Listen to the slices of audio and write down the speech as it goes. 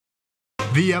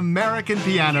The American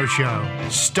Piano Show,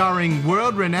 starring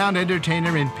world-renowned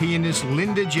entertainer and pianist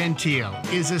Linda Gentille,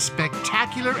 is a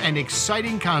spectacular and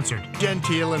exciting concert.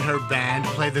 Gentille and her band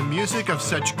play the music of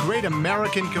such great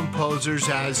American composers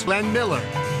as Glenn Miller,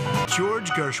 George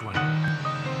Gershwin,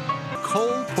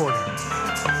 Cole Porter,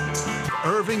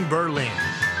 Irving Berlin,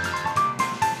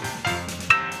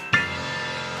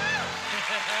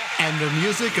 and the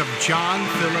music of John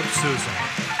Philip Sousa.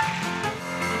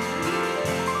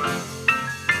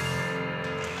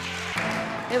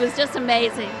 It was just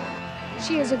amazing.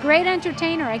 She is a great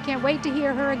entertainer. I can't wait to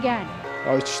hear her again.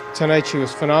 Oh, tonight she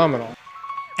was phenomenal.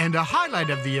 And a highlight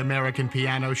of the American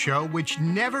Piano Show, which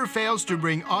never fails to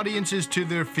bring audiences to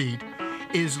their feet,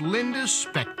 is Linda's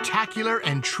spectacular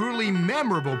and truly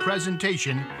memorable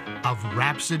presentation of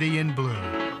Rhapsody in Blue.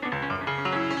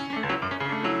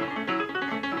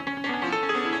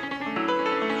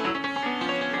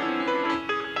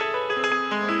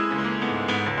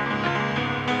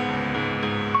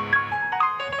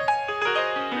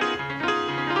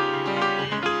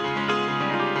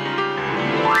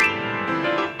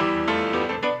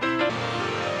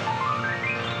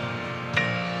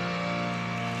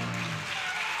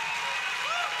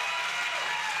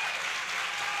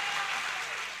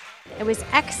 It was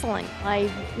excellent.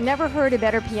 I've never heard a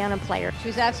better piano player. She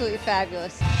was absolutely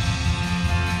fabulous.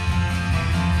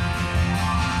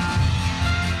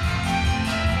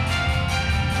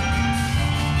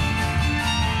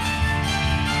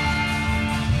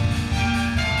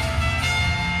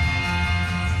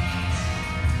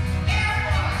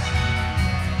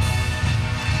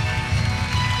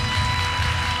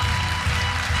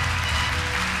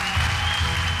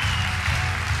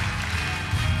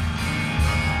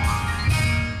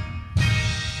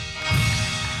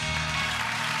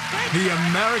 The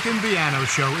American Piano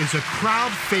Show is a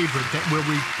crowd favorite that will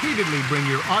repeatedly bring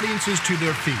your audiences to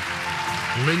their feet.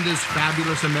 Linda's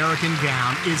fabulous American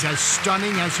gown is as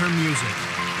stunning as her music,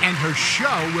 and her show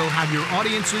will have your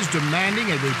audiences demanding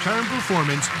a return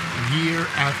performance year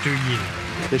after year.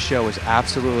 This show is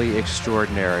absolutely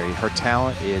extraordinary. Her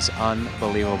talent is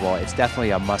unbelievable. It's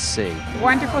definitely a must-see.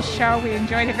 Wonderful show. We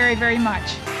enjoyed it very, very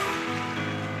much.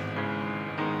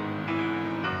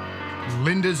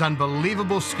 Linda's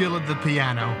unbelievable skill at the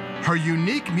piano, her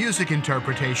unique music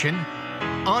interpretation,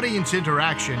 audience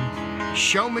interaction,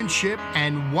 showmanship,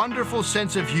 and wonderful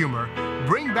sense of humor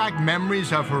bring back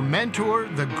memories of her mentor,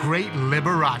 the great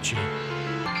Liberace. This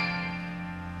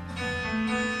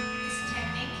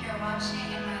technique you're watching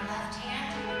in my left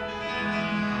hand,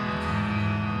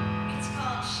 it's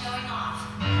called showing off.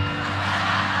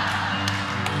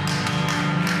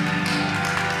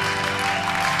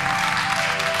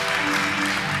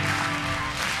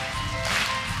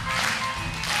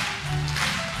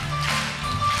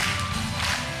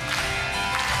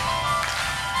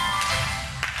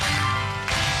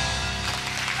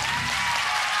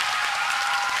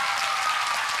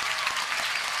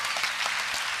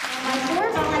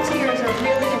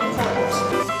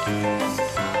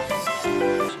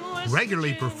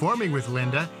 Regularly performing with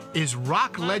Linda is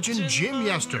rock legend Jim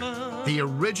Yester, the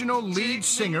original lead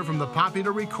singer from the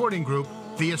popular recording group,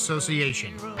 The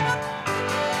Association.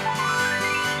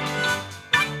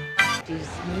 She's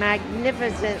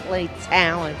magnificently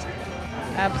talented.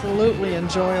 Absolutely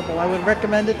enjoyable. I would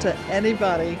recommend it to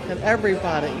anybody and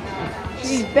everybody.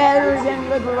 She's better than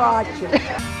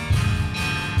Liberace.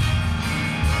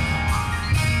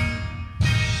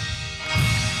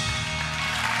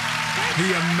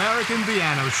 The American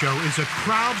Piano Show is a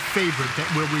crowd favorite that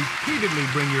will repeatedly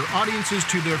bring your audiences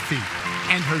to their feet,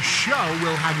 and her show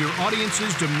will have your audiences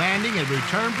demanding a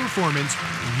return performance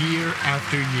year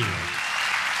after year.